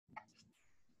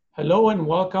Hello and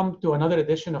welcome to another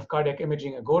edition of Cardiac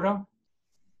Imaging Agora.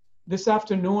 This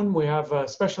afternoon we have a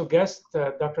special guest,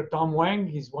 Dr. Tom Wang.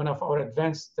 He's one of our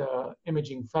advanced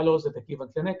imaging fellows at the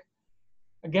Cleveland Clinic.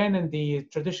 Again, in the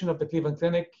tradition of the Cleveland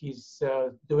Clinic, he's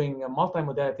doing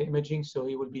multimodality imaging, so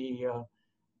he will be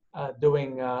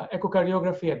doing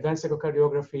echocardiography, advanced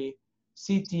echocardiography,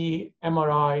 CT,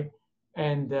 MRI,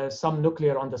 and some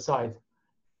nuclear on the side.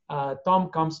 Tom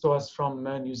comes to us from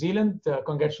New Zealand.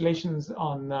 Congratulations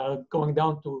on going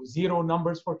down to 0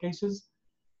 numbers for cases.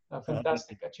 A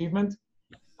fantastic achievement.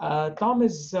 Tom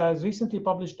has recently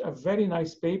published a very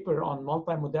nice paper on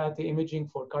multimodality imaging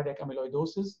for cardiac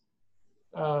amyloidosis,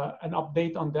 an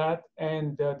update on that,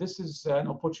 and this is an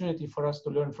opportunity for us to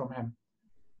learn from him.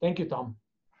 Thank you, Tom.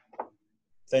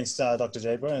 Thanks, Dr.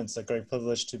 Jaber. It's a great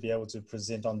privilege to be able to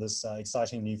present on this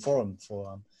exciting new forum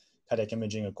for Cardiac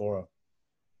Imaging Agora.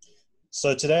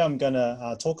 So today I'm going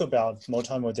to talk about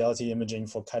multimodality imaging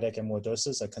for cardiac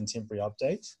amyloidosis, a contemporary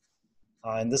update.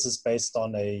 And this is based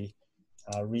on a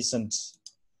recent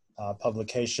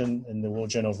publication in the World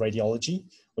Journal of Radiology,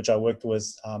 which I worked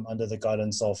with under the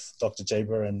guidance of Dr.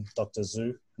 Jaber and Dr.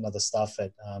 Zhu, another staff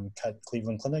at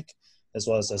Cleveland Clinic, as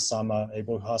well as Osama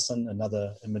Abu Hassan,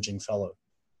 another imaging fellow.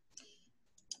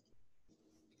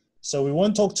 So we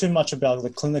won't talk too much about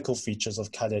the clinical features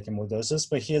of cardiac amyloidosis,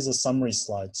 but here's a summary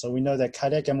slide. So we know that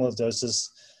cardiac amyloidosis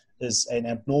is an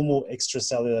abnormal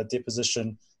extracellular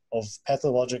deposition of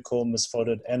pathological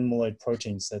misfolded amyloid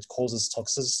proteins that causes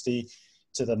toxicity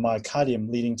to the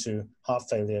myocardium, leading to heart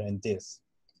failure and death.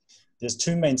 There's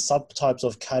 2 main subtypes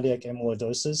of cardiac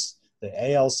amyloidosis,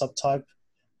 the AL subtype,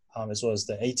 as well as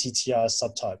the ATTR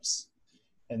subtypes.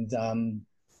 And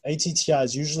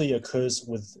ATTR usually occurs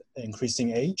with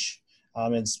increasing age.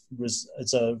 It's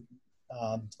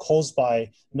caused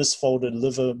by misfolded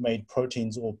liver-made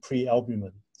proteins or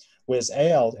pre-albumin, whereas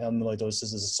AL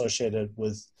amyloidosis is associated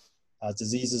with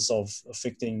diseases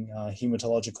affecting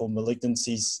hematological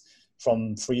malignancies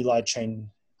from free light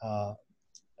chain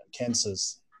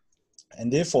cancers.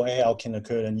 And therefore, AL can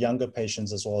occur in younger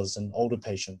patients as well as in older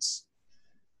patients.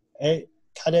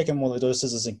 Cardiac amyloidosis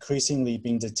is increasingly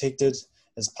being detected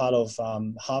as part of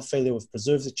heart failure with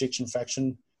preserved ejection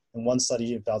fraction. In one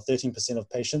study, about 13% of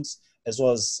patients, as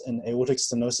well as in aortic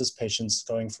stenosis patients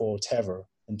going for TAVR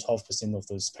in 12% of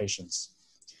those patients.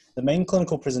 The main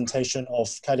clinical presentation of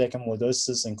cardiac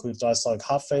amyloidosis includes diastolic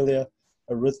heart failure,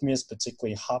 arrhythmias,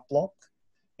 particularly heart block,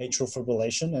 atrial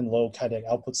fibrillation, and low cardiac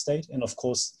output state. And of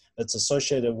course, it's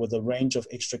associated with a range of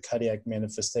extracardiac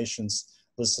manifestations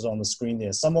listed on the screen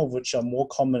there, some of which are more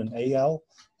common in AL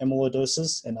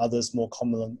amyloidosis and others more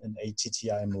common in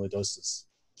ATTR amyloidosis.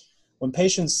 When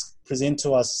patients present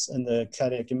to us in the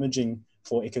cardiac imaging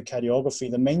for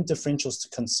echocardiography, the main differentials to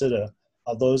consider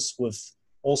are those with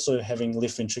also having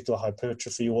left ventricular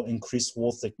hypertrophy or increased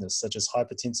wall thickness, such as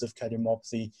hypertensive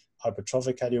cardiomyopathy,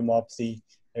 hypertrophic cardiomyopathy,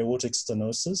 aortic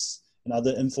stenosis, and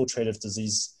other infiltrative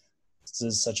diseases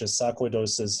such as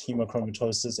sarcoidosis,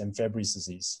 hemochromatosis, and Fabry's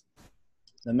disease.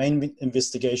 The main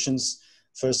investigations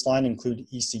first line include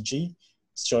ECG,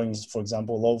 showing, for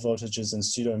example, low voltages and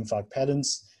pseudo-infarct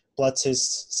patterns. Blood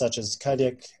tests such as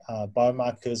cardiac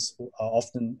biomarkers are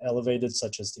often elevated,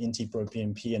 such as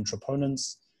NT-proBNP and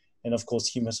troponins. And of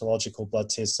course, hematological blood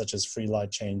tests such as free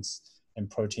light chains and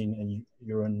protein and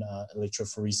urine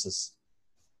electrophoresis.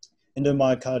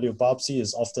 Endomyocardial biopsy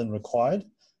is often required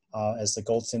as the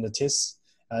gold standard test,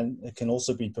 and it can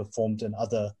also be performed in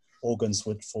other organs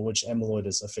for which amyloid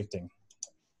is affecting.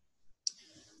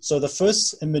 So the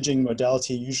first imaging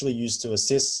modality usually used to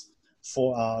assess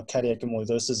for cardiac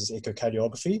amyloidosis is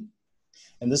echocardiography.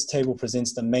 And this table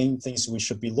presents the main things we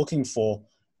should be looking for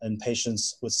in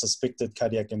patients with suspected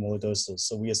cardiac amyloidosis.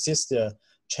 So we assess their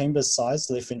chamber size,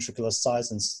 left ventricular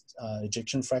size, and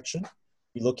ejection fraction.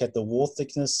 We look at the wall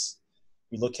thickness.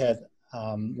 We look at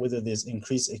whether there's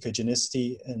increased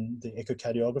echogenicity in the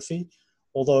echocardiography,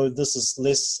 although this is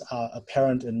less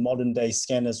apparent in modern day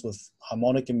scanners with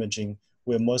harmonic imaging,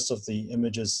 where most of the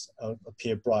images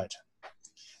appear bright.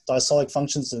 Diastolic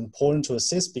function is important to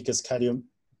assess because cardiac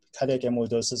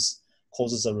amyloidosis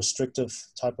causes a restrictive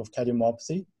type of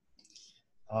cardiomyopathy.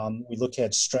 We look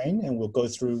at strain, and we'll go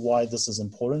through why this is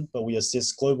important, but we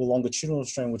assess global longitudinal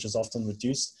strain, which is often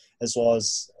reduced, as well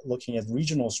as looking at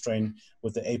regional strain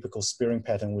with the apical sparing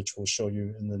pattern, which we'll show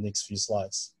you in the next few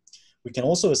slides. We can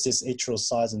also assess atrial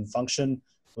size and function,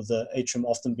 with the atrium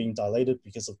often being dilated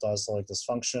because of diastolic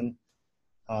dysfunction.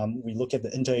 We look at the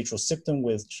interatrial septum,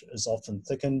 which is often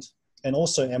thickened, and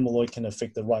also amyloid can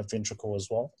affect the right ventricle as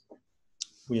well.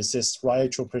 We assess right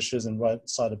atrial pressures and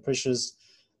right-sided pressures,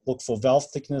 look for valve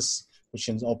thickness, which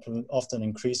can often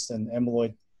increase in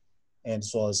amyloid and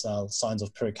as well as signs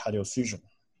of pericardial effusion.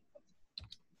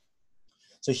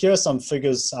 So here are some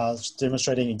figures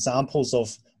demonstrating examples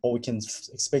of what we can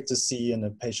expect to see in a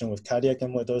patient with cardiac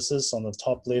amyloidosis. On the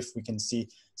top left, we can see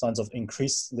signs of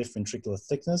increased left ventricular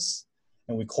thickness.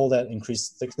 And we call that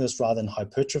increased thickness rather than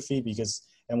hypertrophy because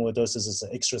amyloidosis is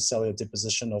an extracellular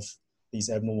deposition of these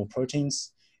abnormal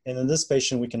proteins. And in this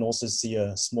patient, we can also see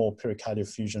a small pericardial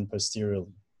effusion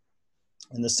posteriorly.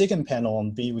 In the second panel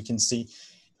on B, we can see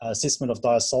assessment of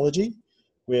diastology,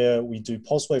 where we do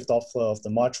pulse wave Doppler of the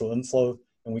mitral inflow,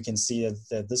 and we can see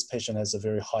that this patient has a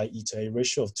very high E to A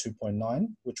ratio of 2.9,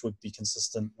 which would be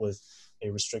consistent with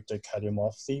a restricted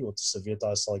cardiomyopathy or severe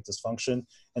diastolic dysfunction.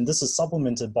 And this is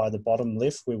supplemented by the bottom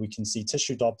left, where we can see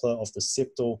tissue Doppler of the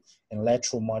septal and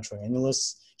lateral mitral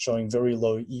annulus, showing very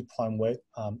low E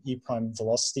prime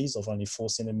velocities of only 4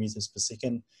 centimeters per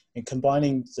second. And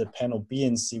combining the panel B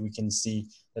and C, we can see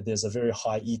that there's a very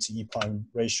high E to E prime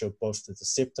ratio, both at the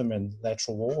septum and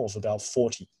lateral wall of about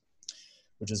 40,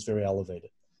 which is very elevated.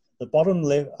 The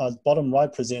bottom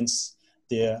right presents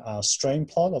their strain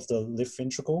plot of the left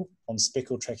ventricle on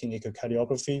speckle tracking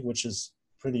echocardiography, which is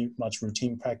pretty much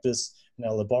routine practice in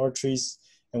our laboratories.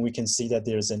 And we can see that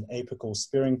there's an apical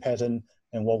sparing pattern.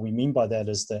 And what we mean by that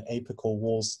is the apical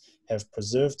walls have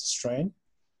preserved strain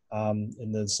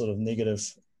in the sort of negative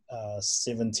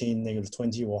 17, negative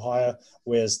 20 or higher,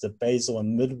 whereas the basal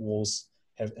and mid walls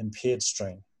have impaired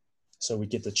strain. So we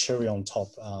get the cherry on top.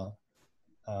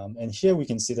 And here we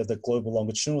can see that the global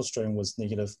longitudinal strain was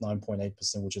negative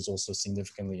 9.8%, which is also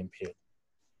significantly impaired.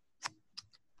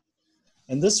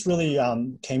 And this really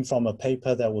came from a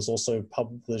paper that was also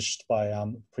published by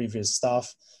previous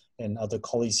staff and other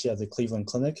colleagues here at the Cleveland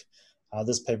Clinic.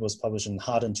 This paper was published in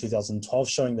Heart in 2012,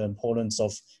 showing the importance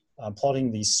of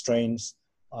plotting these strains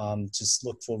to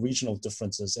look for regional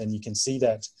differences. And you can see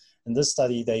that in this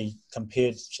study, they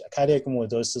compared cardiac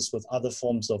amyloidosis with other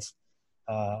forms of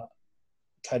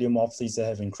cardiomyopathies that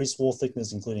have increased wall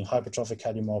thickness, including hypertrophic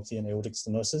cardiomyopathy and aortic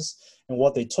stenosis. And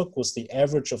what they took was the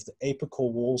average of the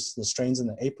apical walls, the strains in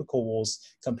the apical walls,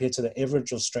 compared to the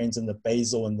average of strains in the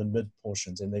basal and the mid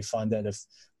portions. And they find that if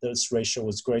this ratio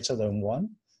was greater than 1,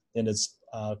 then it's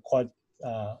quite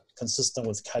consistent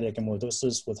with cardiac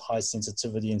amyloidosis with high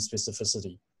sensitivity and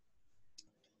specificity.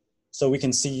 So we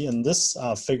can see in this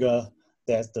figure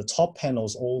that the top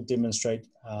panels all demonstrate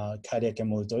cardiac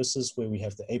amyloidosis, where we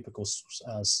have the apical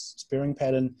sparing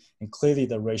pattern, and clearly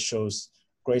the ratios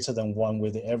greater than 1,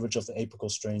 where the average of the apical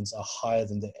strains are higher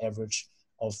than the average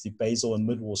of the basal and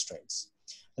mid-wall strains.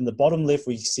 In the bottom left,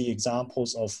 we see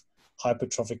examples of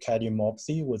hypertrophic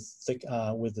cardiomyopathy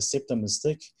where the septum is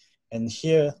thick, and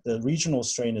here the regional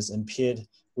strain is impaired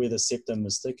where the septum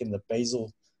is thick in the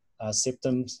basal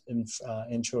septum,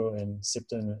 intro and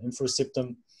septum and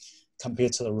infraseptum,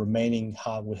 compared to the remaining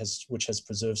heart, which has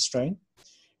preserved strain.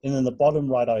 And in the bottom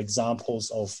right are examples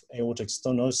of aortic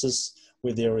stenosis,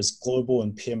 where there is global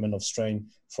impairment of strain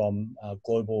from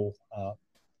global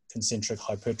concentric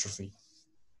hypertrophy.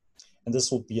 And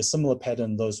this will be a similar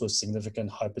pattern in those with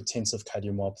significant hypertensive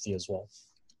cardiomyopathy as well.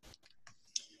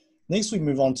 Next, we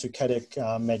move on to cardiac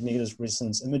magnetic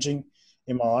resonance imaging,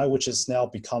 MRI, which has now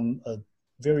become a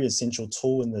very essential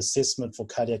tool in the assessment for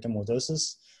cardiac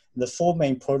amyloidosis. The four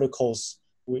main protocols,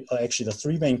 actually the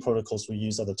three main protocols we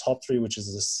use are the top three, which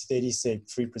is the steady-state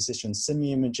free precision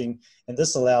semi-imaging. And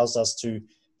this allows us to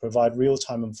provide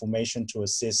real-time information to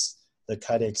assess the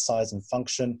cardiac size and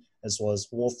function, as well as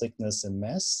wall thickness and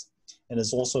mass. And it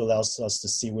also allows us to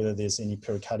see whether there's any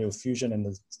pericardial effusion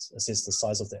and assess the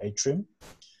size of the atrium.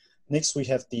 Next, we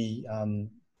have the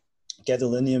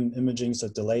gadolinium imaging, so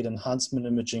delayed enhancement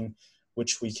imaging,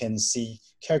 which we can see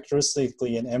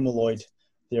characteristically in amyloid.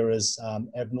 There is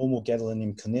abnormal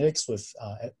gadolinium kinetics with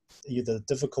either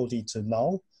difficulty to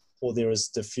null, or there is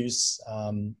diffuse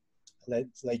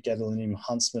late gadolinium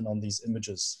enhancement on these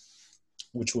images,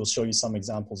 which we'll show you some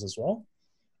examples as well.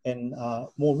 And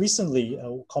more recently,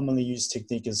 a commonly used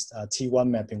technique is T1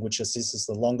 mapping, which assesses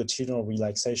the longitudinal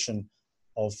relaxation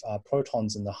of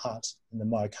protons in the heart, in the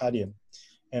myocardium.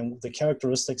 And the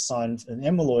characteristic sign in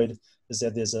amyloid is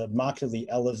that there's a markedly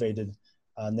elevated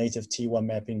native T1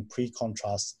 mapping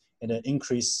pre-contrast and an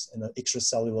increase in the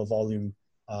extracellular volume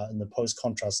in the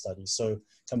post-contrast study. So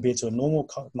compared to a normal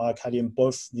myocardium,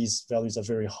 both these values are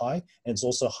very high, and it's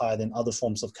also higher than other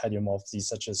forms of cardiomyopathy,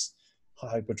 such as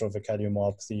hypertrophic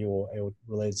cardiomyopathy or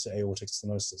related to aortic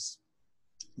stenosis.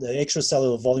 The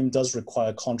extracellular volume does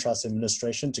require contrast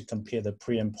administration to compare the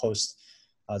pre and post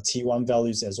T1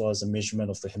 values, as well as a measurement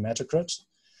of the hematocrit.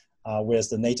 Whereas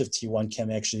the native T1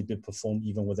 can actually be performed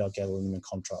even without gadolinium and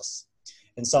contrast.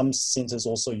 And some centers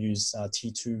also use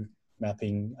T2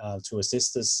 mapping to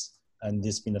assess this And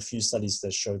there's been a few studies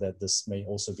that show that this may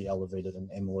also be elevated in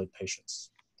amyloid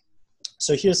patients.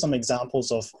 So here's some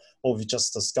examples of what we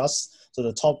just discussed. So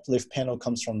the top left panel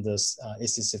comes from this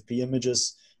SSFP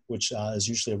images, which is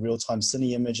usually a real-time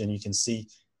cine image. And you can see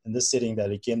in this setting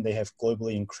that, again, they have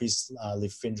globally increased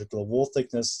left ventricular wall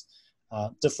thickness,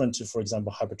 different to, for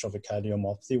example, hypertrophic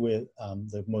cardiomyopathy, where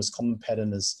the most common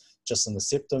pattern is just in the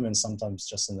septum and sometimes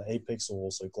just in the apex, or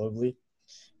also globally.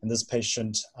 And this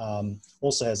patient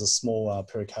also has a small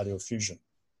pericardial effusion.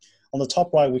 On the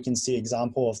top right, we can see an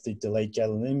example of the delayed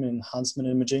gadolinium enhancement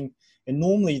imaging. And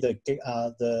normally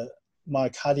the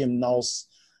myocardium nulls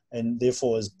and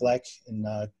therefore is black in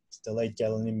delayed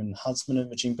gadolinium enhancement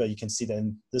imaging, but you can see that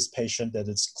in this patient that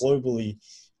it's globally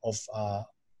of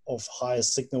higher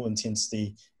signal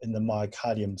intensity in the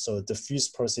myocardium. So a diffuse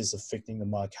process affecting the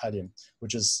myocardium,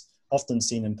 which is often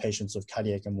seen in patients with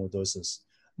cardiac amyloidosis.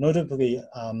 Notably,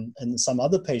 in some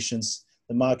other patients,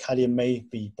 the myocardium may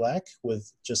be black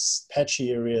with just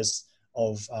patchy areas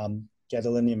of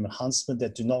gadolinium enhancement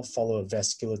that do not follow a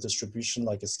vascular distribution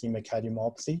like ischemic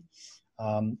cardiomyopathy,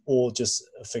 or just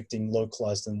affecting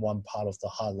localized in one part of the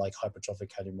heart like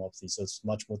hypertrophic cardiomyopathy. So it's a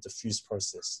much more diffuse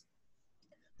process.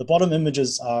 The bottom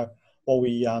images are what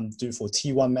we do for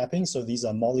T1 mapping. So these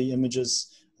are MOLI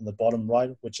images in the bottom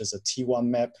right, which is a T1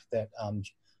 map that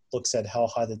looks at how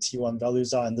high the T1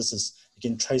 values are. And this is,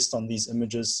 again, traced on these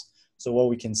images. So what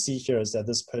we can see here is that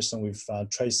this person we've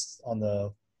traced on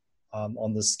the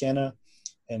scanner,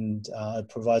 and it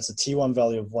provides a T1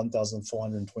 value of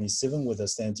 1,427 with a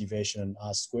standard deviation in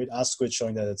R squared. R squared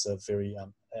showing that it's a very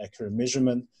accurate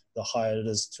measurement. The higher it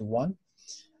is to 1.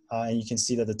 And you can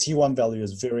see that the T1 value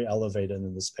is very elevated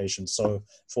in this patient. So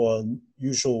for a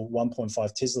usual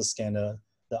 1.5 Tesla scanner,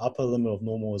 the upper limit of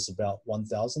normal is about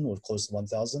 1,000 or close to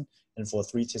 1,000. And for a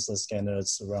 3 Tesla scanner,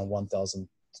 it's around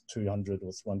 1,200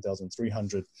 or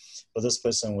 1,300. But this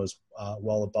person was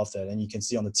well above that. And you can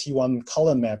see on the T1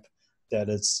 color map that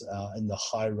it's in the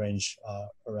high range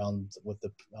around with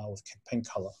pink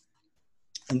color.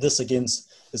 And this, again,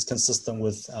 is consistent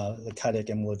with the cardiac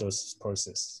amyloidosis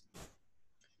process.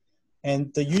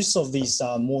 And the use of these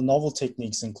more novel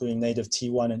techniques, including native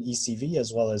T1 and ECV,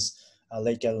 as well as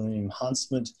late gadolinium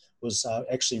enhancement, was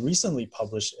actually recently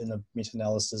published in a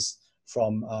meta-analysis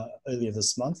from earlier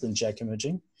this month in JACC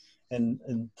Imaging.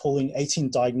 And pulling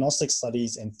 18 diagnostic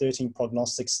studies and 13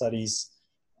 prognostic studies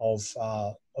of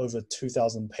over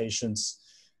 2,000 patients,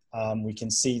 we can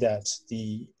see that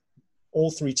all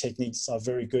 3 techniques are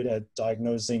very good at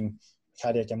diagnosing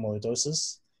cardiac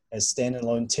amyloidosis as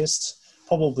standalone tests.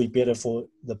 Probably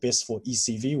the best for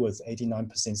ECV with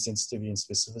 89% sensitivity and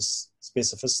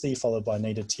specificity, followed by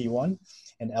native T1,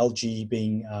 and LG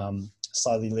being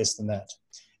slightly less than that.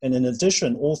 And in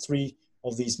addition, all 3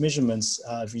 of these measurements,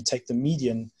 if you take the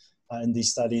median in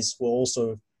these studies, were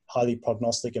also highly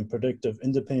prognostic and predictive,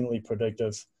 independently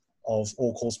predictive of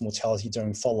all-cause mortality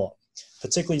during follow-up,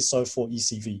 particularly so for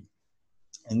ECV.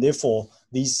 And therefore,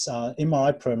 these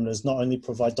MRI parameters not only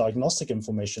provide diagnostic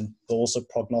information, but also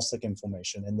prognostic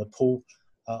information. And the pool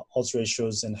odds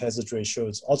ratios and hazard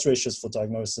ratios, odds ratios for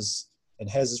diagnosis and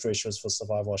hazard ratios for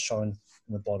survival are shown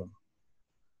in the bottom.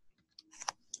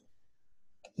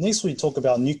 Next, we talk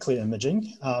about nuclear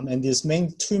imaging. And there's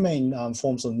 2 main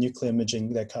forms of nuclear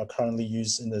imaging that are currently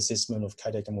used in the assessment of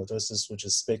cardiac amyloidosis, which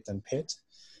is SPECT and PET.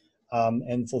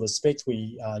 And for the SPECT,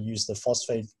 we use the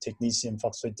phosphate, technetium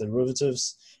phosphate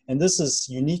derivatives. And this is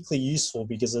uniquely useful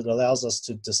because it allows us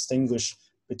to distinguish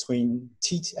between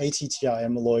ATTR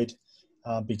amyloid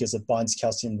because it binds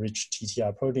calcium-rich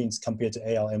TTR proteins compared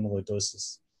to AL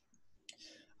amyloidosis.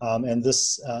 And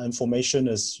this information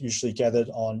is usually gathered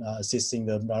on assessing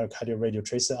the myocardial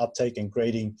radiotracer uptake and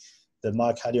grading the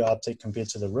myocardial uptake compared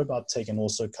to the rib uptake, and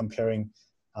also comparing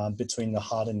between the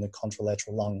heart and the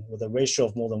contralateral lung, with a ratio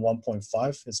of more than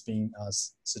 1.5 as being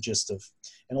suggestive,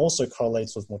 and also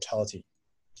correlates with mortality.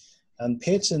 And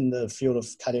PET in the field of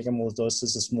cardiac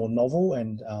amyloidosis is more novel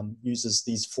and uses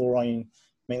these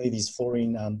mainly these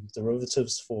fluorine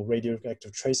derivatives for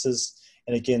radioactive traces,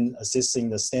 and again, assessing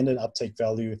the standard uptake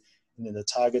value and then the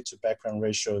target to background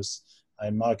ratios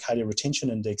and myocardial retention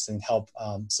index, and help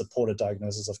support a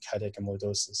diagnosis of cardiac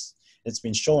amyloidosis. It's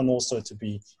been shown also to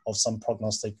be of some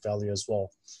prognostic value as well,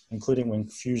 including when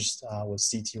fused with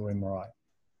CT or MRI.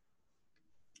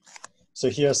 So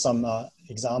here are some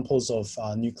examples of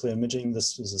nuclear imaging.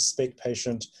 This is a SPECT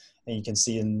patient, and you can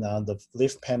see in the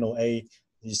left panel A,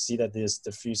 you see that there's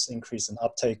diffuse increase in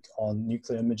uptake on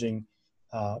nuclear imaging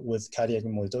with cardiac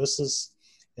amyloidosis.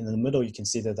 In the middle, you can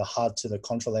see that the heart to the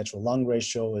contralateral lung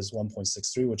ratio is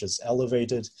 1.63, which is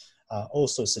elevated,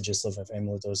 also suggestive of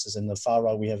amyloidosis. In the far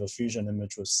right, we have a fusion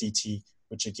image with CT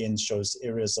which again shows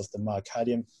areas of the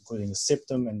myocardium, including the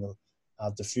septum and the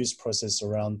diffuse process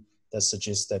around that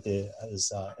suggests that there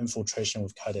is infiltration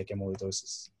with cardiac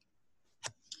amyloidosis.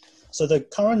 So the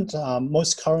current,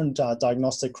 most current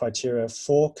diagnostic criteria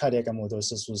for cardiac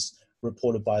amyloidosis was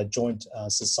reported by a joint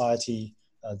society.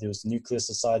 There was the Nuclear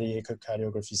Society,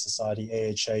 Echocardiography Society,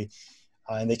 AHA,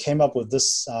 and they came up with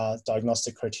this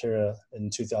diagnostic criteria in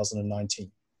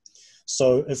 2019.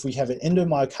 So if we have an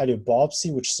endomyocardial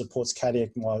biopsy, which supports cardiac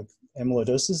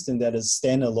amyloidosis, then that is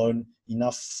standalone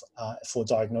enough for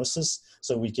diagnosis.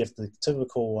 So we get the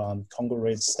typical Congo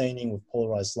red staining with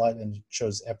polarized light and it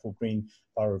shows apple green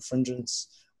birefringence,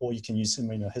 or you can use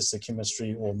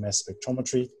immunohistochemistry or mass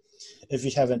spectrometry. If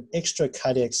you have an extra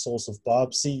cardiac source of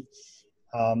biopsy,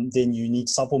 then you need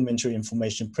supplementary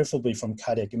information, preferably from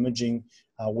cardiac imaging,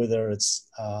 whether it's,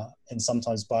 and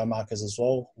sometimes biomarkers as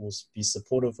well, will be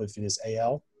supportive if it is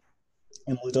AL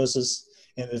amyloidosis.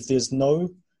 And if there's no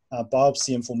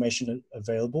biopsy information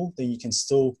available, then you can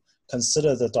still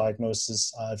consider the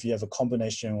diagnosis if you have a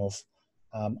combination of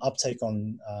uptake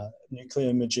on nuclear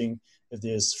imaging, if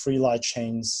there's free light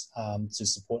chains to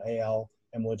support AL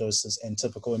amyloidosis, and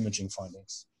typical imaging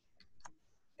findings.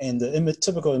 And the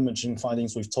typical imaging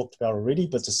findings we've talked about already,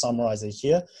 but to summarize it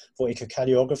here, for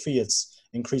echocardiography, it's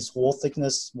increased wall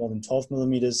thickness, more than 12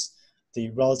 millimeters,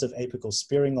 the relative apical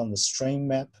sparing on the strain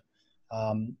map,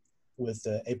 with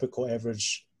the apical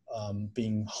average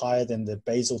being higher than the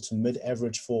basal to mid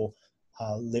average for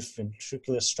left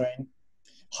ventricular strain,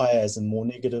 higher as in more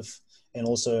negative, and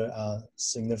also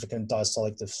significant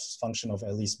diastolic dysfunction of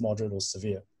at least moderate or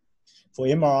severe. For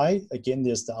MRI, again,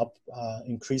 there's the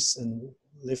increase in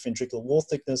left ventricular wall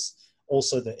thickness,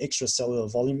 also the extracellular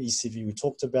volume, ECV, we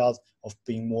talked about, of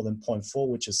being more than 0.4,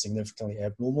 which is significantly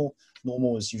abnormal.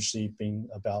 Normal is usually being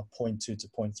about 0.2 to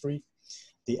 0.3.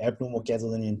 The abnormal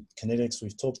gadolinium kinetics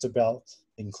we've talked about,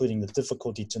 including the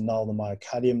difficulty to null the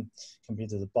myocardium compared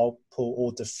to the bulk pull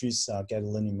or diffuse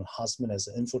gadolinium enhancement as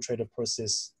an infiltrator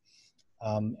process.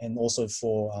 And also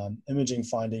for imaging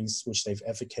findings, which they've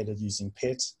advocated using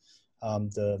PET,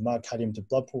 the myocardium to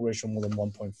blood pull ratio more than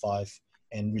 1.5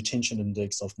 and retention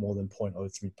index of more than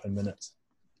 0.03 per minute.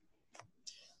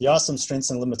 There are some strengths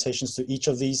and limitations to each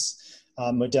of these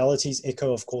modalities.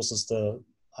 Echo, of course, is the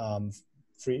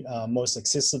most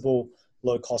accessible,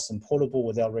 low cost and portable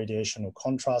without radiation or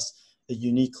contrast. It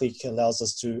uniquely allows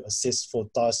us to assess for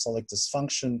diastolic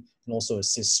dysfunction and also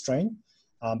assess strain.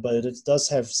 But it does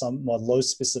have somewhat low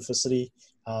specificity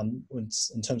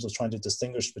in terms of trying to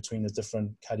distinguish between the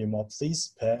different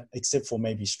cardiomyopathies, except for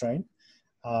maybe strain.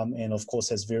 And of course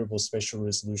has variable spatial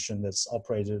resolution that's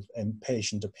operated and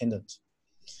patient dependent.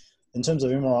 In terms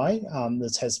of MRI,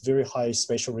 this has very high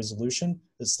spatial resolution.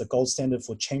 It's the gold standard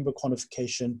for chamber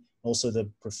quantification, also the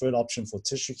preferred option for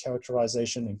tissue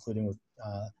characterization, including with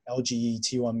LGE,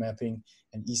 T1 mapping,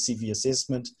 and ECV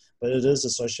assessment, but it is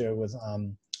associated with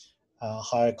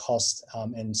higher cost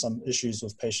and some issues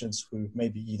with patients who may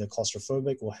be either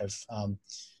claustrophobic or have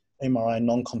MRI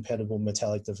non-compatible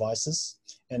metallic devices.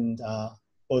 And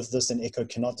both this and echo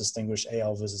cannot distinguish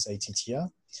AL versus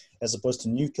ATTR, as opposed to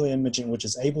nuclear imaging, which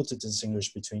is able to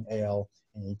distinguish between AL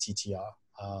and ATTR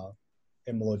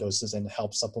amyloidosis and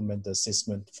help supplement the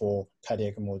assessment for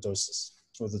cardiac amyloidosis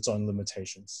with its own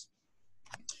limitations.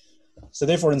 So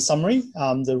therefore, in summary,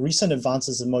 the recent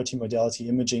advances in multimodality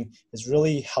imaging has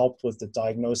really helped with the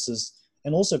diagnosis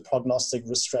and also prognostic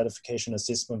risk stratification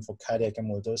assessment for cardiac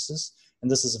amyloidosis. And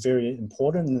this is very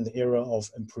important in the era of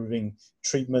improving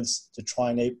treatments to try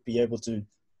and be able to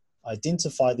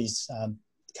identify these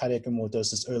cardiac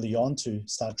amyloidosis early on to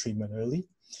start treatment early.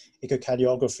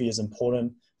 Echocardiography is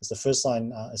important. It's the first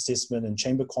line assessment and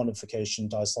chamber quantification,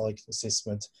 diastolic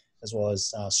assessment, as well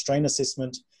as strain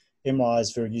assessment. MRI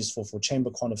is very useful for chamber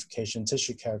quantification,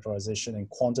 tissue characterization, and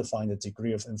quantifying the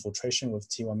degree of infiltration with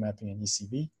T1 mapping and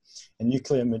ECV. And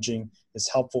nuclear imaging is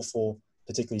helpful for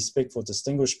particularly for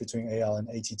distinguish between AL and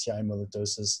ATTR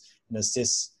amyloidosis and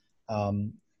assess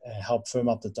and help firm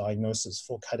up the diagnosis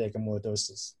for cardiac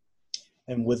amyloidosis.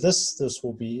 And with this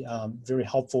will be very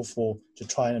helpful to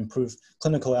try and improve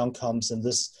clinical outcomes in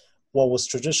this, what was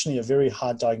traditionally a very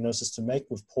hard diagnosis to make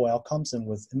with poor outcomes, and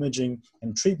with imaging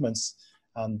and treatments,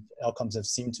 outcomes have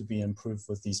seemed to be improved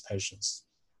with these patients.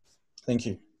 Thank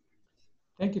you.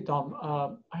 Thank you, Tom.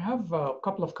 I have a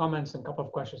couple of comments and a couple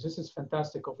of questions. This is a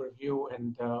fantastic overview.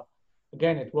 And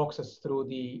again, it walks us through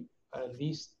the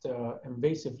least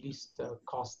invasive, least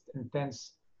cost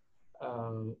intense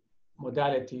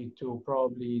modality to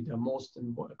probably the most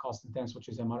cost intense, which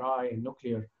is MRI and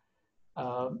nuclear.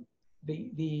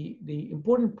 The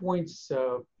important points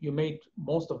you made,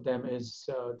 most of them, is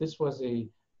this was a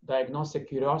diagnostic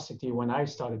curiosity when I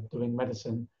started doing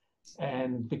medicine.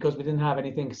 And because we didn't have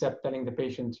anything except telling the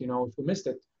patient, you know, if we missed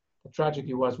it, the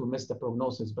tragedy was we missed the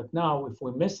prognosis. But now, if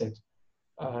we miss it,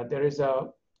 there is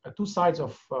two sides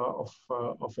of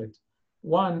it.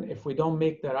 One, if we don't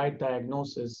make the right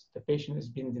diagnosis, the patient is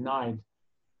being denied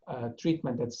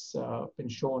treatment that's been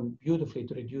shown beautifully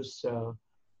to reduce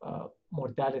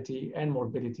mortality and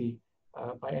morbidity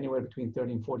by anywhere between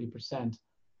 30 and 40%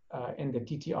 in the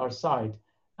TTR side.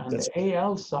 And the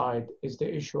AL side is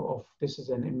the issue of this is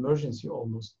an emergency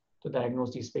almost to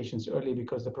diagnose these patients early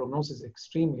because the prognosis is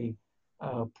extremely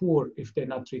poor if they're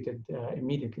not treated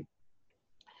immediately.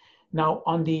 Now,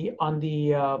 on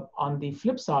the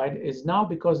flip side is now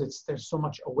because there's so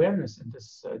much awareness in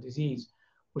this disease,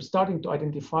 we're starting to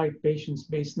identify patients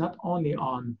based not only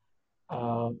on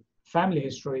family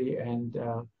history and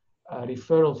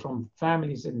referral from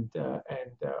families and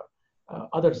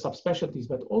other subspecialties,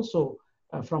 but also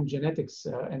from genetics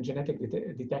and genetic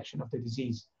detection of the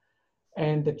disease.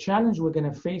 And the challenge we're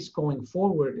going to face going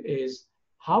forward is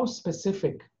how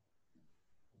specific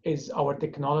is our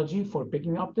technology for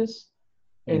picking up this,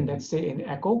 and let's say in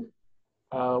echo,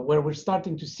 where we're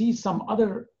starting to see some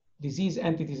other disease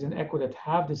entities in echo that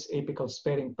have this apical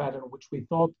sparing pattern, which we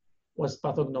thought was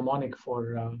pathognomonic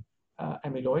for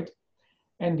amyloid.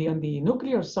 And on the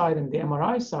nuclear side and the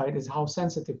MRI side is how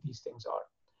sensitive these things are.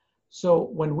 So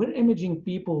when we're imaging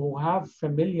people who have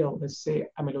familial, let's say,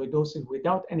 amyloidosis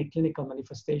without any clinical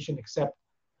manifestation except,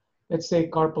 let's say,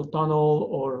 carpal tunnel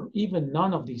or even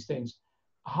none of these things,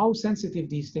 how sensitive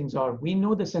these things are. We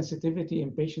know the sensitivity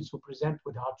in patients who present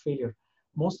with heart failure.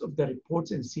 Most of the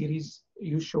reports in series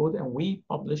you showed and we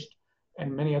published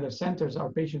and many other centers are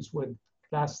patients with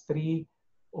class 3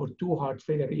 or 2 heart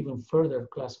failure, even further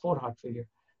class 4 heart failure.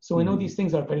 So we know these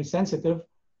things are very sensitive.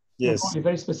 Yes. They're probably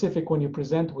very specific when you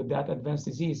present with that advanced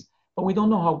disease, but we don't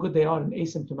know how good they are in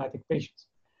asymptomatic patients.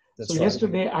 That's so right.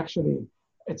 Yesterday, actually,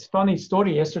 it's a funny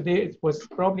story. Yesterday, it was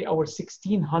probably our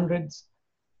 1600th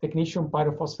technetium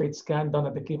pyrophosphate scan done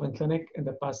at the Cleveland Clinic in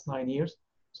the past 9 years.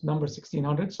 It's number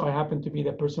 1600. So I happen to be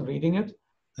the person reading it.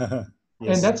 Yes.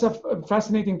 And that's a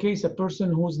fascinating case, a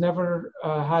person who's never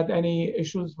had any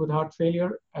issues with heart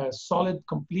failure, a solid,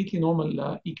 completely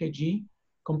normal EKG,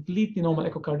 completely normal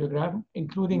echocardiogram,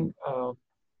 including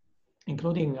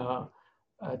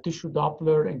tissue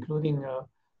Doppler, including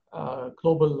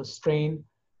global strain,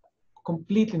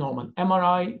 completely normal.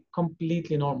 MRI,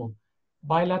 completely normal.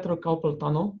 Bilateral carpal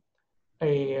tunnel,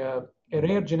 a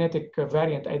rare genetic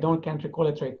variant, can't recall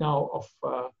it right now,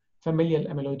 of familial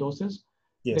amyloidosis.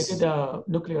 Yes. They did a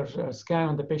nuclear scan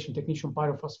on the patient, technetium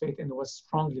pyrophosphate, and it was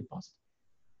strongly positive.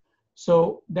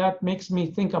 So that makes me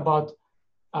think about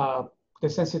the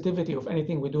sensitivity of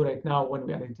anything we do right now when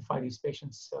we identify these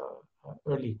patients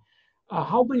early.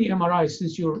 How many MRIs,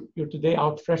 since you're today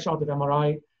fresh out of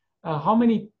MRI, how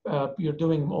many you're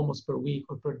doing almost per week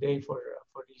or per day for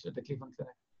these at the Cleveland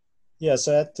Clinic? Yeah,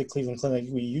 so at the Cleveland Clinic,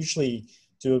 we usually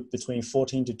do between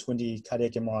 14 to 20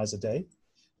 cardiac MRIs a day,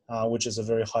 which is a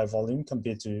very high volume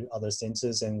compared to other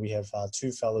centers. And we have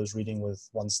 2 fellows reading with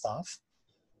 1 staff.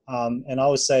 And I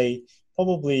would say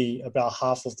probably about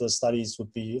half of the studies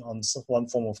would be on one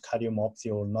form of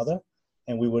cardiomyopathy or another.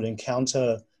 And we would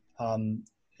encounter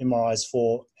MRIs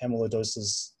for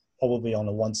amyloidosis probably on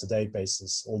a once-a-day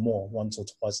basis or more, once or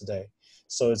twice a day.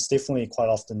 So it's definitely quite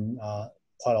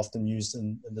often used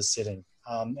in this setting.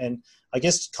 And I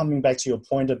guess coming back to your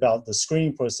point about the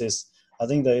screening process, I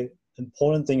think the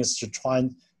important thing is to try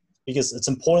and, because it's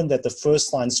important that the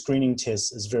first line screening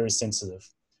test is very sensitive.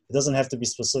 It doesn't have to be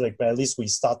specific, but at least we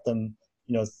start them,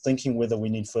 thinking whether we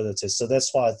need further tests. So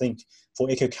that's why I think for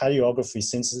echocardiography,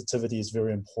 sensitivity is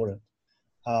very important.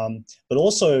 But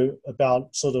also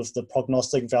about sort of the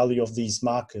prognostic value of these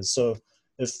markers. So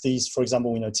if these, for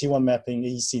example, T1 mapping,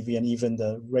 ECV, and even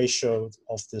the ratio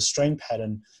of the strain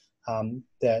pattern,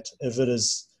 that if it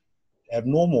is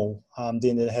abnormal,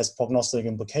 then it has prognostic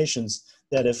implications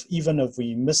that even if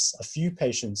we miss a few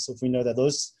patients, if we know that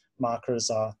those markers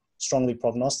are strongly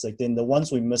prognostic, then the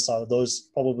ones we miss are those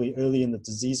probably early in the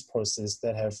disease process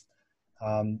that have,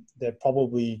 that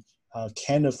probably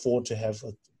can afford to have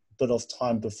a bit of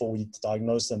time before we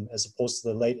diagnose them, as opposed to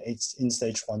the late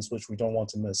end-stage ones, which we don't want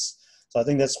to miss. So I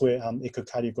think that's where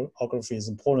echocardiography is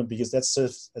important, because that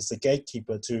serves as the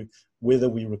gatekeeper to whether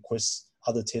we request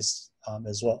other tests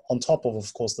as well, on top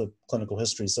of course, the clinical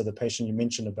history. So the patient you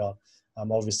mentioned about,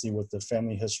 obviously with the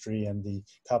family history and the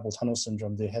carpal tunnel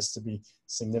syndrome, there has to be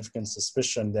significant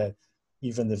suspicion that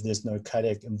even if there's no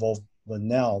cardiac involvement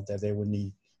now, that they would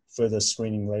need further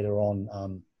screening later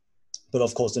on. But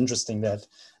of course, interesting that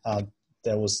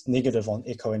that was negative on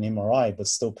echo and MRI, but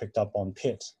still picked up on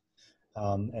PET.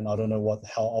 And I don't know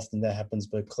how often that happens,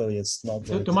 but clearly it's not.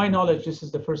 To my knowledge, this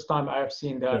is the first time I have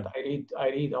seen that. Yeah. I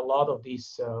read a lot of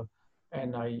these,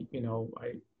 and I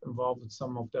involved with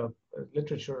some of the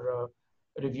literature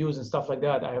reviews and stuff like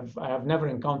that. I have never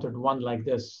encountered one like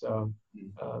this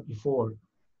before.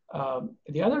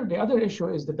 The other issue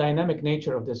is the dynamic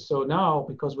nature of this. So now,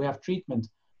 because we have treatment,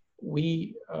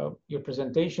 your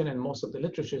presentation and most of the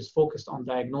literature is focused on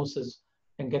diagnosis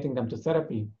and getting them to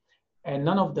therapy. And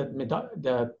none of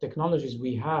the technologies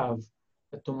we have,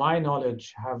 to my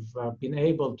knowledge, have been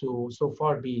able to so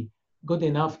far be good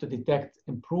enough to detect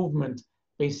improvement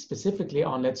based specifically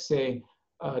on, let's say,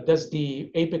 does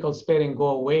the apical sparing go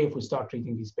away if we start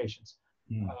treating these patients?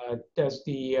 Does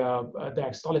the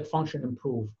diastolic function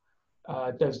improve?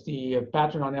 Does the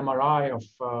pattern on MRI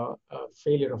of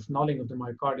failure of nulling of the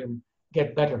myocardium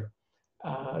get better?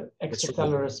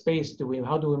 Extracellular space,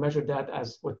 how do we measure that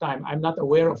with time? I'm not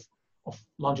aware of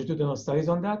longitudinal studies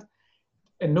on that.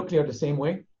 And nuclear the same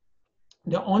way.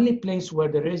 The only place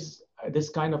where there is this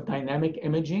kind of dynamic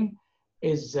imaging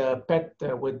is PET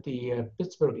with the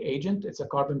Pittsburgh agent. It's a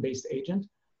carbon-based agent,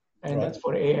 and that's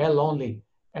for AL only.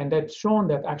 And that's shown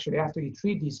that actually after you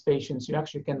treat these patients, you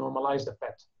actually can normalize the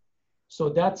PET. So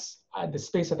that's the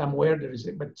space that I'm aware there is.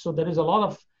 But so there is a lot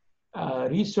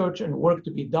of research and work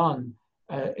to be done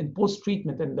in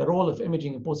post-treatment and the role of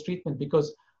imaging in post-treatment,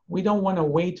 because we don't want to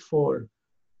wait for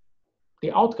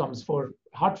the outcomes for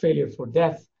heart failure, for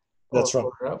death,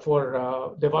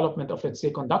 for development of, let's say,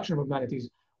 conduction abnormalities.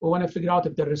 We want to figure out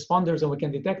if they're responders, and we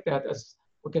can detect that as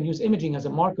we can use imaging as a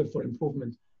marker for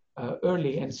improvement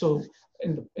early. And so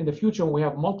in the future, when we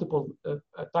have multiple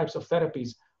types of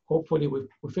therapies, hopefully we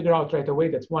figure out right away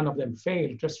that one of them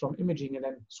failed just from imaging and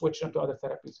then switch them to other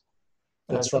therapies.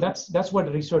 So that's where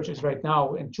the research is right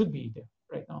now and should be there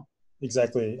right now.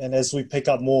 Exactly. And as we pick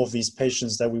up more of these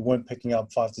patients that we weren't picking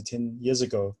up 5 to 10 years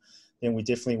ago, then we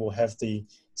definitely will have the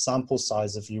sample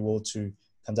size, if you will, to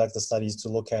conduct the studies to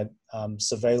look at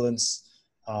surveillance,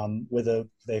 whether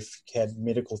they've had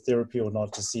medical therapy or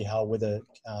not, to see whether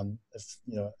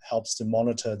helps to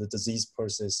monitor the disease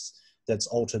process that's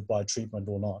altered by treatment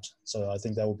or not. So I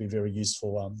think that will be very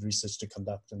useful research to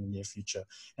conduct in the near future.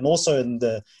 And also in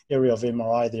the area of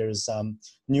MRI, there is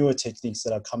newer techniques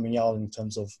that are coming out in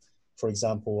terms of, for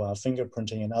example,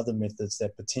 fingerprinting and other methods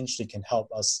that potentially can help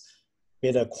us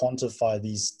better quantify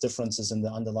these differences in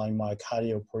the underlying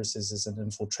myocardial processes and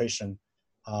infiltration.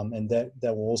 And that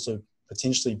will also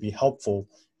potentially be helpful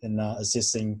in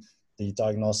assessing the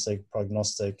diagnostic,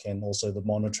 prognostic, and also the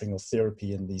monitoring of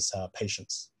therapy in these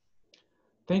patients.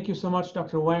 Thank you so much,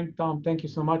 Dr. Wang. Tom, thank you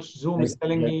so much. Zoom is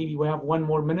telling me we have 1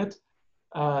 more minute.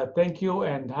 Thank you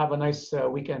and have a nice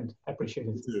weekend. I appreciate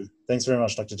it. Thanks very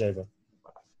much, Dr. Javer.